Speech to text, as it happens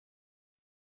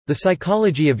The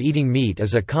psychology of eating meat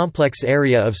is a complex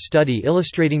area of study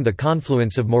illustrating the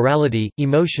confluence of morality,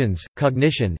 emotions,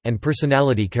 cognition, and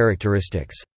personality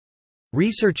characteristics.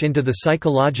 Research into the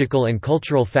psychological and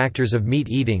cultural factors of meat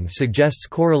eating suggests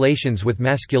correlations with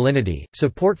masculinity,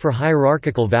 support for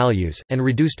hierarchical values, and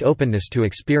reduced openness to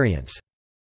experience.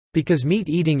 Because meat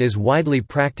eating is widely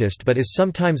practiced but is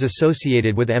sometimes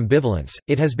associated with ambivalence,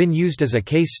 it has been used as a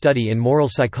case study in moral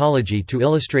psychology to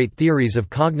illustrate theories of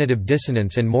cognitive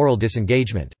dissonance and moral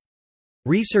disengagement.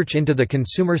 Research into the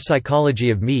consumer psychology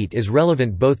of meat is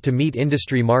relevant both to meat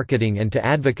industry marketing and to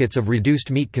advocates of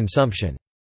reduced meat consumption.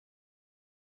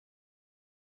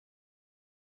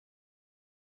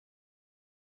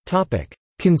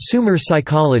 Consumer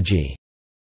psychology.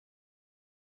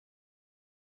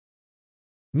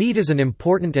 Meat is an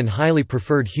important and highly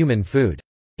preferred human food.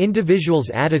 Individuals'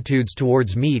 attitudes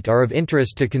towards meat are of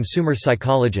interest to consumer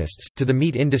psychologists, to the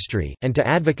meat industry, and to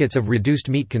advocates of reduced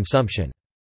meat consumption.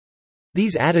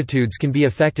 These attitudes can be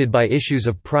affected by issues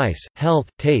of price, health,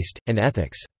 taste, and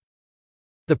ethics.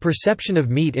 The perception of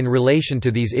meat in relation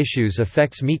to these issues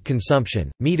affects meat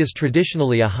consumption. Meat is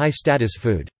traditionally a high-status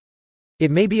food.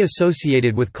 It may be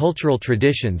associated with cultural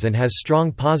traditions and has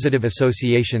strong positive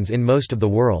associations in most of the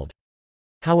world.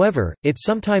 However, it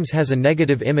sometimes has a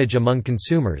negative image among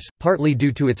consumers, partly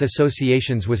due to its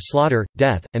associations with slaughter,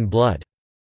 death, and blood.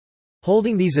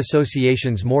 Holding these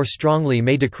associations more strongly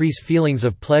may decrease feelings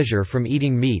of pleasure from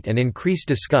eating meat and increase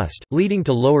disgust, leading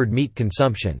to lowered meat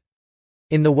consumption.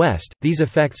 In the West, these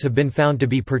effects have been found to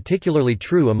be particularly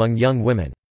true among young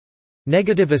women.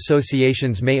 Negative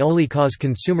associations may only cause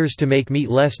consumers to make meat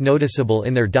less noticeable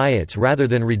in their diets rather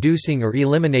than reducing or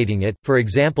eliminating it, for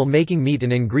example making meat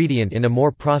an ingredient in a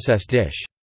more processed dish.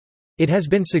 It has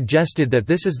been suggested that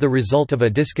this is the result of a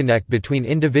disconnect between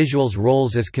individuals'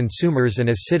 roles as consumers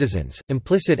and as citizens.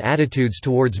 Implicit attitudes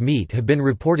towards meat have been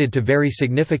reported to vary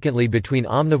significantly between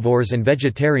omnivores and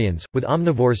vegetarians, with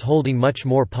omnivores holding much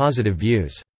more positive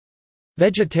views.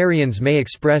 Vegetarians may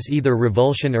express either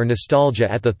revulsion or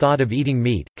nostalgia at the thought of eating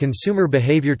meat. Consumer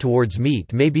behavior towards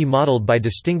meat may be modeled by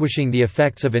distinguishing the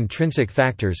effects of intrinsic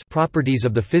factors, properties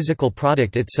of the physical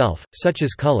product itself, such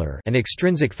as color, and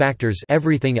extrinsic factors,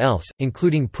 everything else,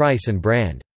 including price and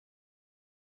brand.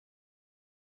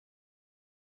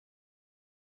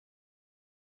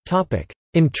 Topic: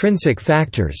 Intrinsic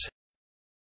factors.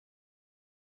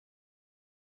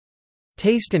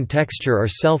 Taste and texture are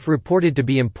self-reported to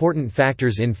be important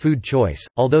factors in food choice,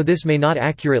 although this may not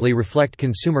accurately reflect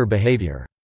consumer behavior.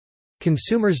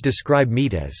 Consumers describe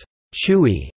meat as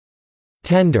chewy,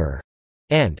 tender,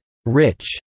 and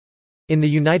rich. In the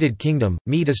United Kingdom,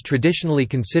 meat is traditionally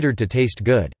considered to taste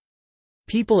good.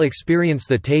 People experience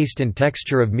the taste and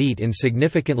texture of meat in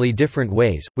significantly different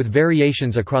ways, with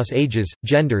variations across ages,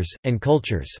 genders, and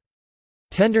cultures.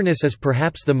 Tenderness is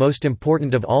perhaps the most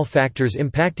important of all factors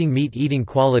impacting meat eating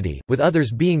quality, with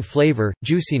others being flavor,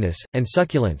 juiciness, and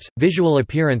succulence. Visual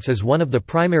appearance is one of the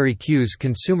primary cues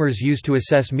consumers use to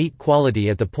assess meat quality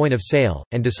at the point of sale,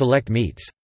 and to select meats.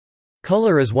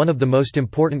 Color is one of the most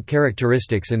important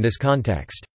characteristics in this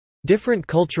context. Different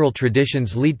cultural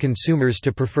traditions lead consumers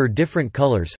to prefer different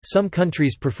colors. Some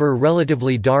countries prefer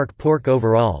relatively dark pork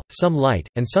overall, some light,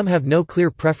 and some have no clear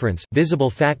preference.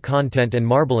 Visible fat content and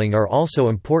marbling are also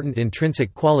important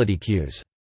intrinsic quality cues.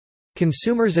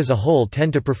 Consumers as a whole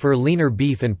tend to prefer leaner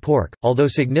beef and pork, although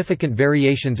significant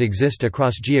variations exist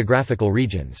across geographical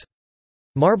regions.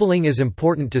 Marbling is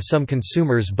important to some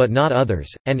consumers but not others,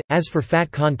 and, as for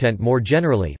fat content more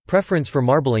generally, preference for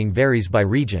marbling varies by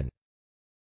region.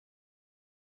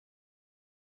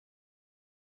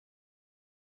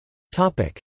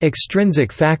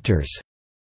 Extrinsic factors.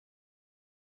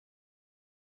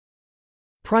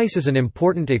 Price is an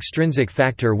important extrinsic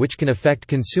factor which can affect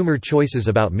consumer choices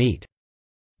about meat.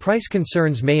 Price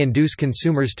concerns may induce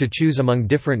consumers to choose among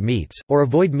different meats, or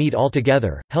avoid meat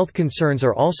altogether. Health concerns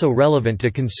are also relevant to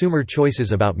consumer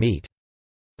choices about meat.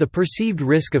 The perceived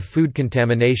risk of food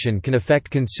contamination can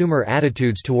affect consumer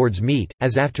attitudes towards meat,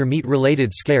 as after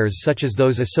meat-related scares such as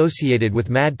those associated with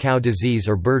mad cow disease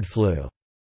or bird flu.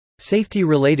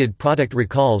 Safety-related product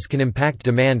recalls can impact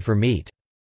demand for meat.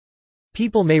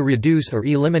 People may reduce or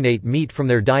eliminate meat from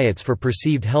their diets for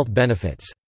perceived health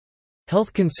benefits.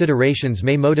 Health considerations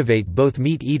may motivate both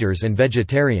meat eaters and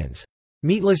vegetarians.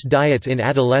 Meatless diets in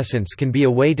adolescence can be a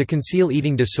way to conceal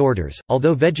eating disorders.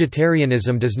 Although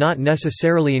vegetarianism does not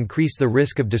necessarily increase the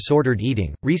risk of disordered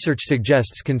eating, research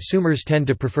suggests consumers tend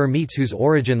to prefer meats whose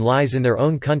origin lies in their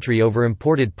own country over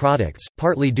imported products,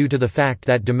 partly due to the fact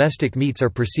that domestic meats are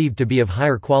perceived to be of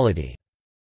higher quality.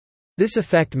 This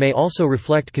effect may also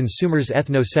reflect consumers'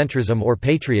 ethnocentrism or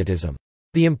patriotism.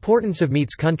 The importance of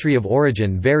meat's country of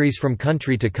origin varies from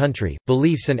country to country.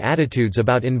 Beliefs and attitudes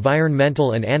about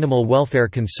environmental and animal welfare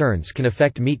concerns can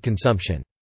affect meat consumption.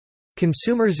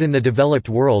 Consumers in the developed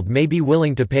world may be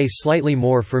willing to pay slightly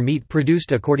more for meat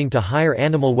produced according to higher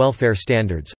animal welfare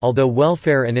standards, although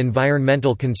welfare and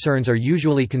environmental concerns are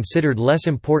usually considered less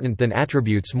important than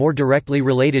attributes more directly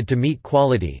related to meat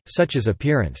quality, such as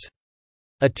appearance.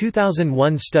 A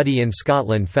 2001 study in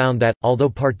Scotland found that, although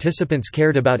participants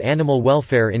cared about animal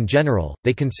welfare in general,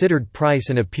 they considered price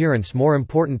and appearance more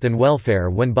important than welfare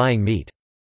when buying meat.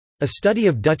 A study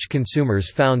of Dutch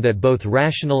consumers found that both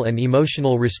rational and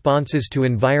emotional responses to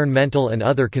environmental and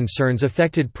other concerns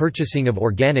affected purchasing of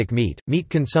organic meat. Meat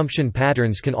consumption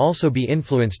patterns can also be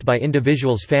influenced by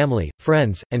individuals' family,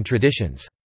 friends, and traditions.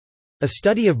 A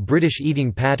study of British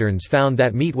eating patterns found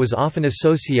that meat was often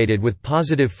associated with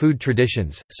positive food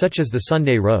traditions, such as the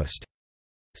Sunday roast.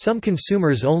 Some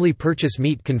consumers only purchase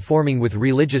meat conforming with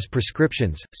religious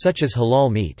prescriptions, such as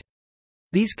halal meat.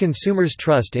 These consumers'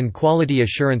 trust in quality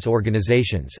assurance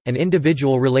organizations, and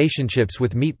individual relationships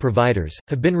with meat providers,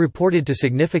 have been reported to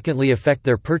significantly affect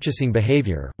their purchasing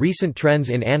behavior. Recent trends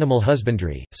in animal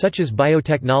husbandry, such as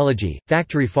biotechnology,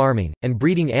 factory farming, and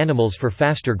breeding animals for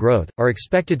faster growth, are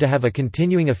expected to have a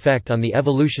continuing effect on the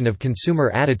evolution of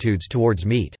consumer attitudes towards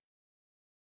meat.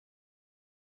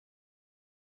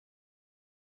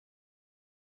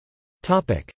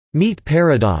 Meat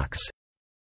paradox.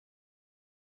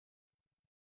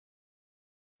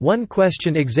 One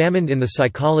question examined in the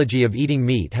psychology of eating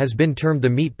meat has been termed the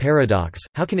meat paradox: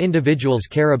 how can individuals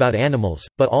care about animals,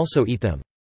 but also eat them?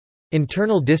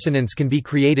 Internal dissonance can be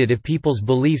created if people's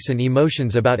beliefs and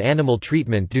emotions about animal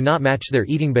treatment do not match their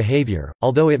eating behavior,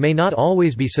 although it may not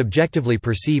always be subjectively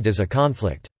perceived as a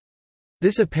conflict.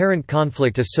 This apparent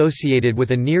conflict associated with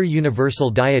a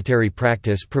near-universal dietary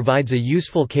practice provides a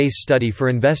useful case study for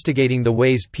investigating the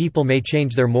ways people may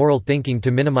change their moral thinking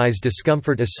to minimize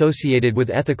discomfort associated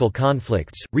with ethical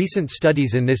conflicts. Recent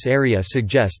studies in this area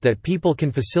suggest that people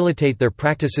can facilitate their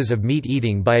practices of meat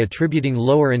eating by attributing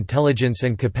lower intelligence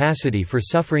and capacity for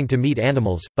suffering to meat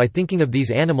animals, by thinking of these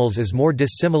animals as more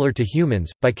dissimilar to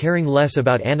humans, by caring less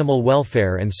about animal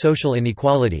welfare and social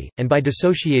inequality, and by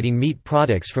dissociating meat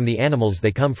products from the animals they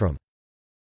come from.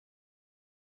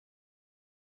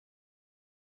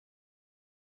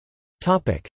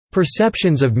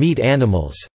 Perceptions of meat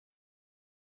animals.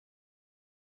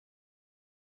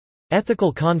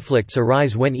 Ethical conflicts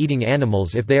arise when eating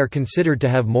animals if they are considered to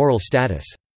have moral status.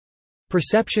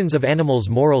 Perceptions of animals'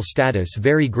 moral status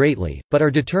vary greatly, but are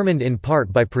determined in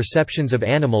part by perceptions of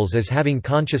animals as having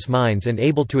conscious minds and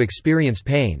able to experience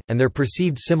pain, and their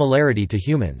perceived similarity to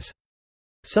humans.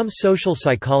 Some social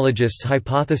psychologists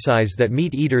hypothesize that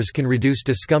meat eaters can reduce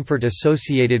discomfort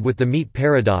associated with the meat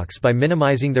paradox by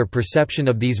minimizing their perception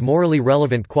of these morally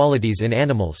relevant qualities in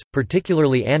animals,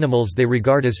 particularly animals they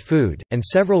regard as food, and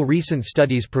several recent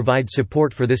studies provide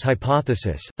support for this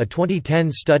hypothesis. A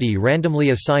 2010 study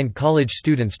randomly assigned college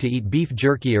students to eat beef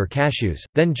jerky or cashews,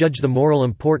 then judge the moral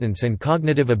importance and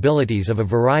cognitive abilities of a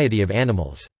variety of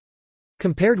animals.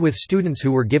 Compared with students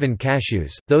who were given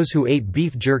cashews, those who ate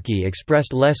beef jerky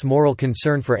expressed less moral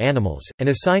concern for animals, and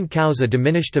assigned cows a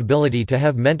diminished ability to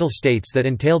have mental states that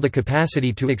entail the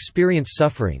capacity to experience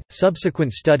suffering.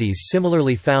 Subsequent studies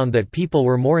similarly found that people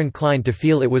were more inclined to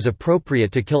feel it was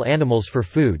appropriate to kill animals for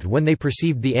food when they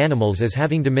perceived the animals as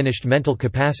having diminished mental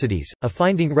capacities, a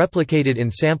finding replicated in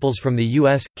samples from the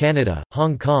US, Canada,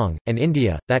 Hong Kong, and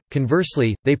India, that,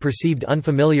 conversely, they perceived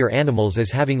unfamiliar animals as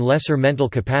having lesser mental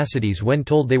capacities when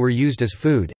told they were used as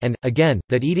food, and, again,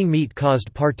 that eating meat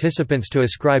caused participants to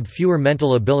ascribe fewer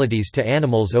mental abilities to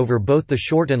animals over both the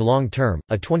short and long term.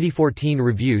 A 2014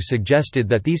 review suggested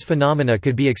that these phenomena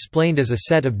could be explained as a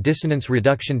set of dissonance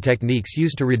reduction techniques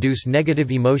used to reduce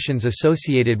negative emotions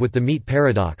associated with the meat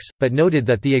paradox, but noted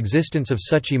that the existence of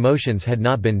such emotions had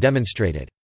not been demonstrated.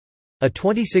 A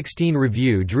 2016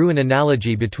 review drew an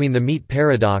analogy between the meat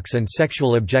paradox and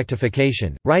sexual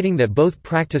objectification, writing that both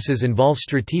practices involve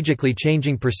strategically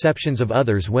changing perceptions of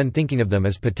others when thinking of them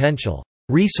as potential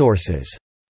resources,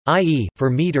 i.e., for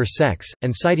meat or sex,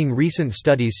 and citing recent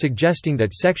studies suggesting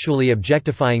that sexually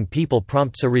objectifying people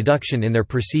prompts a reduction in their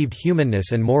perceived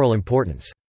humanness and moral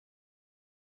importance.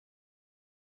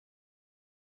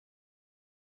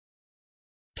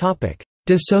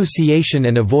 Dissociation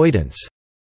and avoidance.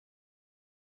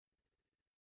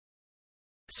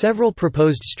 Several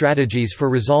proposed strategies for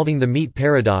resolving the meat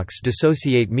paradox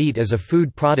dissociate meat as a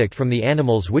food product from the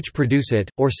animals which produce it,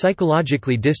 or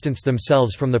psychologically distance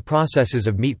themselves from the processes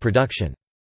of meat production.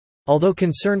 Although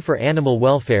concern for animal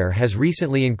welfare has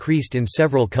recently increased in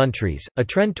several countries, a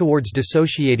trend towards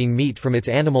dissociating meat from its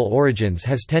animal origins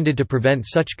has tended to prevent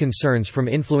such concerns from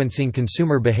influencing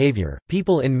consumer behavior.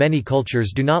 People in many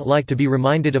cultures do not like to be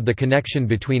reminded of the connection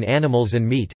between animals and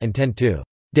meat, and tend to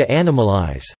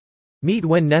de-animalize meat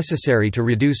when necessary to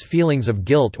reduce feelings of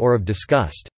guilt or of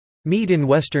disgust. Meat in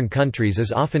Western countries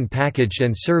is often packaged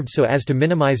and served so as to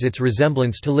minimize its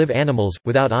resemblance to live animals,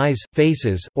 without eyes,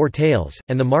 faces, or tails,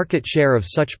 and the market share of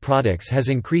such products has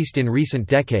increased in recent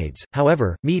decades.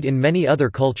 However, meat in many other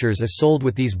cultures is sold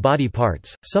with these body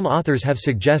parts. Some authors have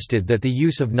suggested that the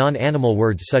use of non-animal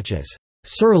words such as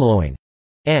sirloin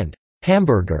and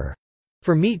hamburger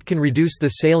for meat can reduce the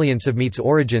salience of meat's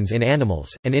origins in animals,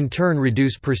 and in turn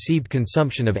reduce perceived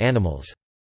consumption of animals.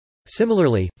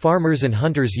 Similarly, farmers and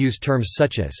hunters use terms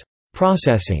such as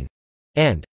processing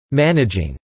and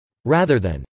managing rather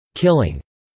than killing,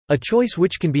 a choice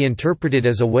which can be interpreted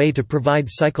as a way to provide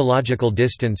psychological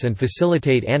distance and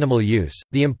facilitate animal use.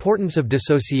 The importance of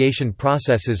dissociation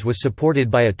processes was supported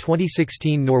by a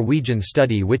 2016 Norwegian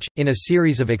study which, in a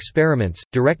series of experiments,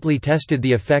 directly tested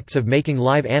the effects of making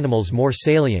live animals more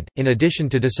salient. In addition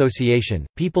to dissociation,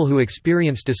 people who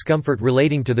experience discomfort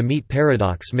relating to the meat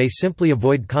paradox may simply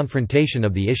avoid confrontation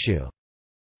of the issue.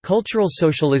 Cultural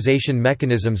socialization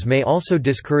mechanisms may also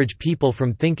discourage people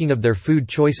from thinking of their food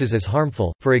choices as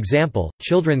harmful. For example,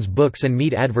 children's books and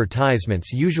meat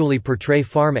advertisements usually portray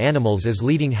farm animals as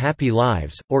leading happy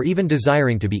lives, or even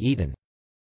desiring to be eaten.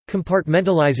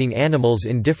 Compartmentalizing animals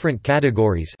in different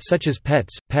categories such as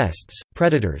pets, pests,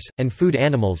 predators, and food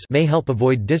animals may help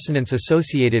avoid dissonance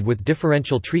associated with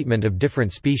differential treatment of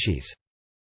different species.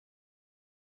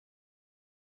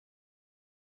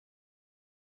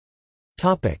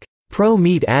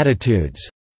 Pro-meat attitudes.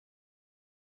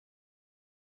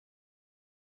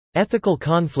 Ethical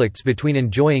conflicts between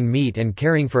enjoying meat and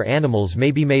caring for animals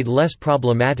may be made less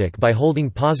problematic by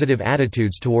holding positive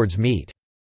attitudes towards meat.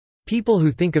 People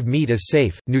who think of meat as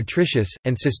safe, nutritious,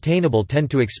 and sustainable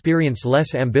tend to experience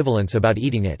less ambivalence about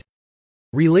eating it.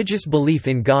 Religious belief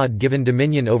in God-given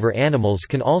dominion over animals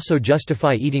can also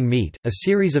justify eating meat. A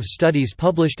series of studies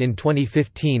published in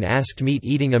 2015 asked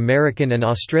meat-eating American and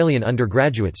Australian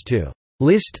undergraduates to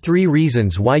list 3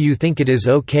 reasons why you think it is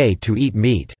okay to eat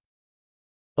meat.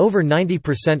 Over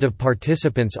 90% of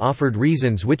participants offered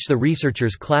reasons which the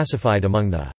researchers classified among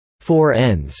the 4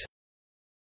 Ns.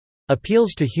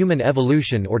 Appeals to human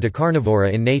evolution or to carnivora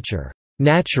in nature,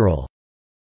 natural.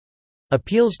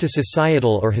 Appeals to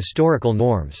societal or historical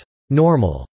norms,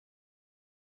 normal.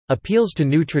 Appeals to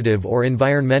nutritive or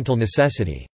environmental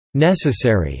necessity,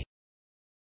 necessary.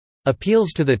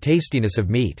 Appeals to the tastiness of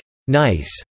meat, nice.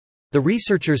 The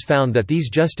researchers found that these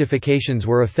justifications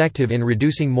were effective in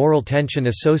reducing moral tension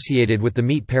associated with the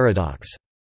meat paradox.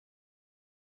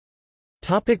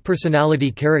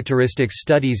 Personality characteristics.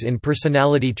 Studies in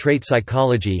personality trait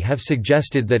psychology have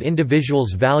suggested that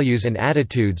individuals' values and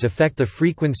attitudes affect the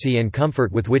frequency and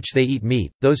comfort with which they eat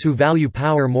meat. Those who value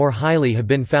power more highly have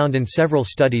been found in several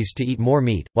studies to eat more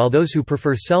meat, while those who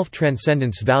prefer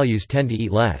self-transcendence values tend to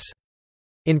eat less.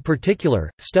 In particular,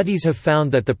 studies have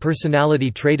found that the personality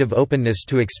trait of openness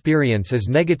to experience is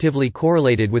negatively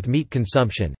correlated with meat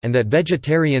consumption, and that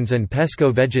vegetarians and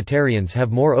pesco-vegetarians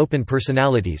have more open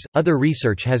personalities. Other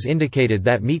research has indicated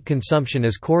that meat consumption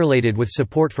is correlated with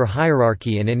support for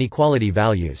hierarchy and inequality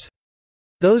values.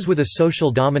 Those with a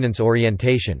social dominance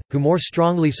orientation, who more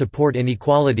strongly support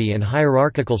inequality and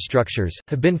hierarchical structures,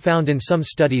 have been found in some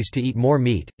studies to eat more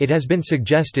meat. It has been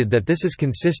suggested that this is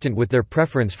consistent with their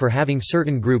preference for having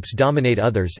certain groups dominate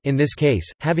others, in this case,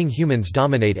 having humans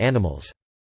dominate animals.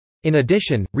 In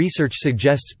addition, research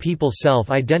suggests people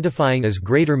self-identifying as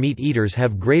greater meat eaters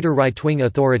have greater right-wing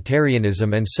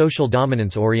authoritarianism and social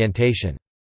dominance orientation.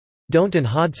 Don't and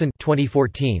Hodson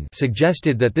 2014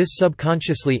 suggested that this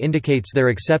subconsciously indicates their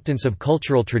acceptance of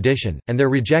cultural tradition, and their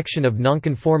rejection of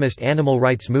nonconformist animal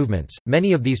rights movements.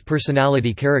 Many of these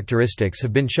personality characteristics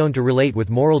have been shown to relate with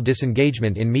moral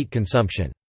disengagement in meat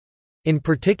consumption. In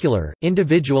particular,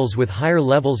 individuals with higher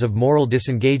levels of moral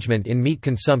disengagement in meat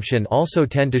consumption also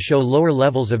tend to show lower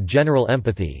levels of general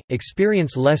empathy,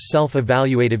 experience less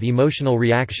self-evaluative emotional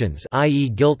reactions, i.e.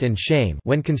 guilt and shame,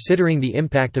 when considering the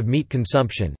impact of meat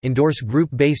consumption, endorse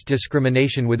group-based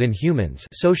discrimination within humans,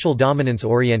 social dominance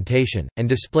orientation, and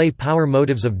display power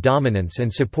motives of dominance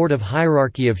and support of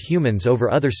hierarchy of humans over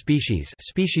other species,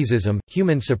 speciesism,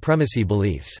 human supremacy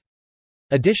beliefs.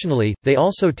 Additionally, they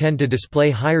also tend to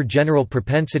display higher general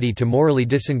propensity to morally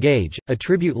disengage,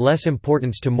 attribute less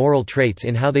importance to moral traits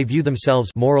in how they view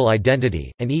themselves, moral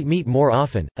identity, and eat meat more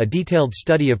often. A detailed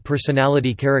study of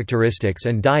personality characteristics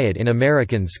and diet in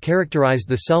Americans characterized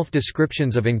the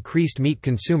self-descriptions of increased meat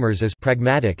consumers as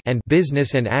pragmatic and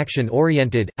business and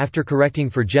action-oriented. After correcting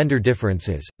for gender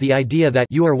differences, the idea that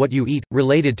you are what you eat,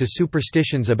 related to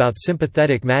superstitions about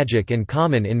sympathetic magic and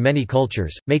common in many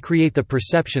cultures, may create the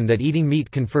perception that eating meat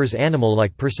confers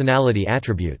animal-like personality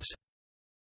attributes.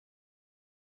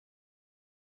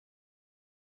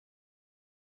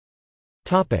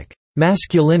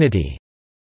 Masculinity.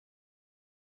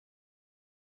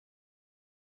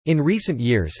 In recent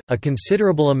years, a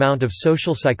considerable amount of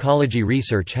social psychology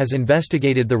research has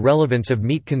investigated the relevance of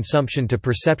meat consumption to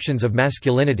perceptions of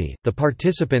masculinity. The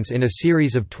participants in a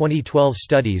series of 2012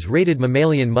 studies rated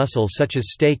mammalian muscles such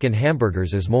as steak and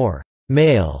hamburgers as more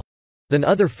male than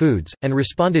other foods, and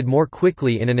responded more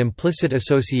quickly in an implicit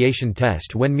association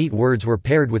test when meat words were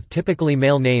paired with typically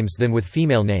male names than with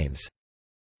female names.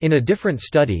 In a different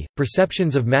study,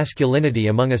 perceptions of masculinity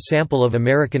among a sample of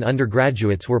American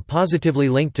undergraduates were positively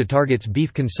linked to targets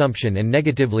beef consumption and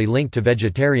negatively linked to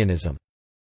vegetarianism.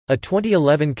 A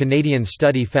 2011 Canadian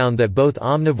study found that both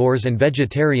omnivores and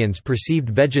vegetarians perceived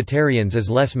vegetarians as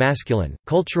less masculine.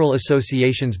 Cultural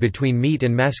associations between meat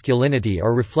and masculinity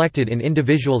are reflected in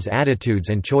individuals' attitudes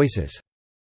and choices.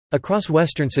 Across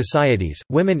Western societies,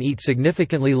 women eat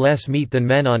significantly less meat than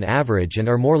men on average and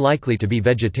are more likely to be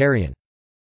vegetarian.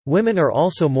 Women are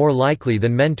also more likely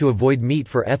than men to avoid meat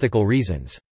for ethical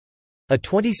reasons. A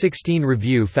 2016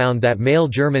 review found that male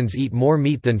Germans eat more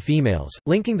meat than females,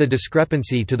 linking the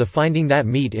discrepancy to the finding that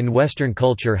meat in Western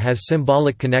culture has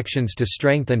symbolic connections to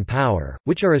strength and power,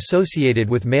 which are associated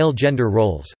with male gender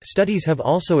roles. Studies have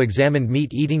also examined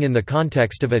meat eating in the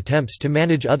context of attempts to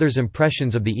manage others'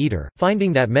 impressions of the eater,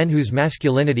 finding that men whose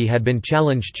masculinity had been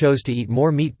challenged chose to eat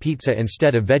more meat pizza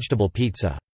instead of vegetable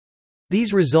pizza.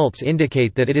 These results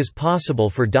indicate that it is possible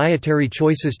for dietary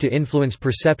choices to influence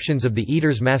perceptions of the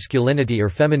eater's masculinity or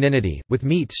femininity, with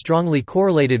meat strongly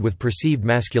correlated with perceived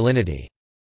masculinity.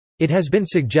 It has been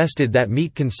suggested that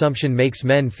meat consumption makes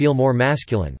men feel more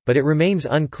masculine, but it remains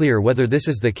unclear whether this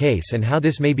is the case and how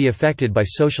this may be affected by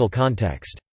social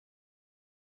context.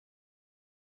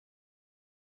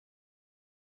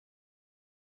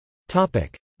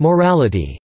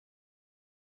 Morality.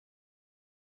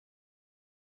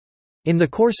 In the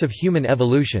course of human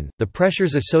evolution, the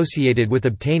pressures associated with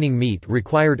obtaining meat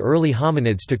required early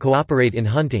hominids to cooperate in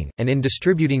hunting, and in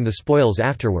distributing the spoils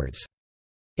afterwards.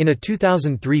 In a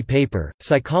 2003 paper,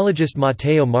 psychologist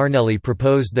Matteo Marnelli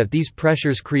proposed that these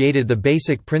pressures created the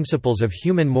basic principles of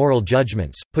human moral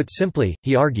judgments. Put simply,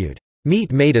 he argued,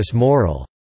 "Meat made us moral."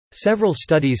 Several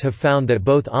studies have found that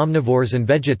both omnivores and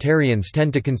vegetarians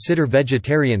tend to consider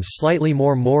vegetarians slightly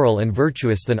more moral and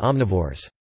virtuous than omnivores.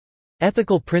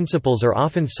 Ethical principles are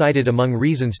often cited among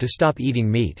reasons to stop eating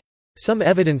meat. Some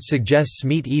evidence suggests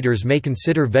meat eaters may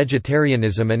consider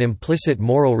vegetarianism an implicit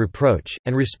moral reproach,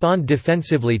 and respond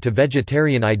defensively to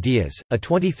vegetarian ideas. A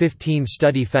 2015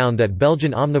 study found that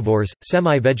Belgian omnivores,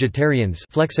 semi-vegetarians,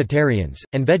 flexitarians,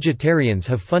 and vegetarians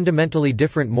have fundamentally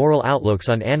different moral outlooks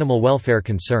on animal welfare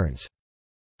concerns.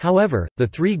 However, the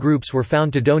three groups were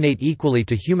found to donate equally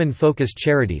to human-focused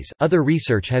charities. Other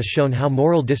research has shown how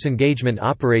moral disengagement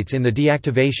operates in the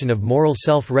deactivation of moral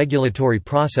self-regulatory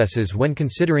processes when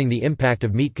considering the impact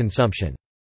of meat consumption.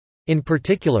 In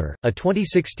particular, a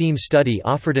 2016 study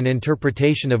offered an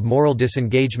interpretation of moral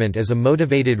disengagement as a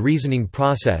motivated reasoning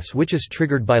process which is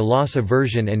triggered by loss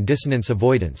aversion and dissonance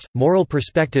avoidance. Moral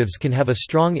perspectives can have a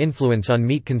strong influence on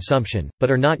meat consumption,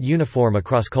 but are not uniform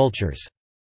across cultures.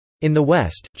 In the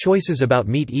West, choices about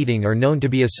meat eating are known to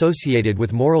be associated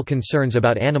with moral concerns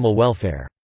about animal welfare.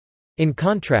 In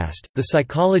contrast, the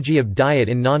psychology of diet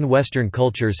in non-Western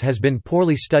cultures has been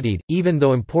poorly studied, even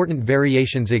though important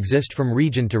variations exist from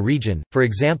region to region. For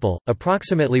example,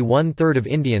 approximately one-third of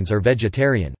Indians are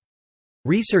vegetarian.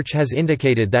 Research has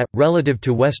indicated that, relative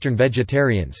to Western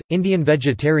vegetarians, Indian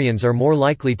vegetarians are more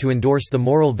likely to endorse the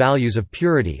moral values of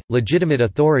purity, legitimate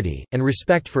authority, and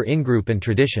respect for in-group and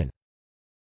tradition.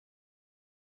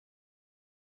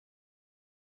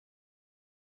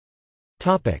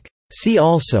 See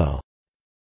also: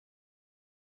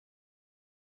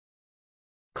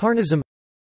 Carnism,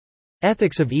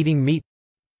 ethics of eating meat,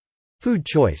 food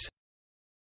choice,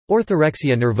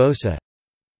 orthorexia nervosa.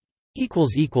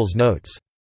 Notes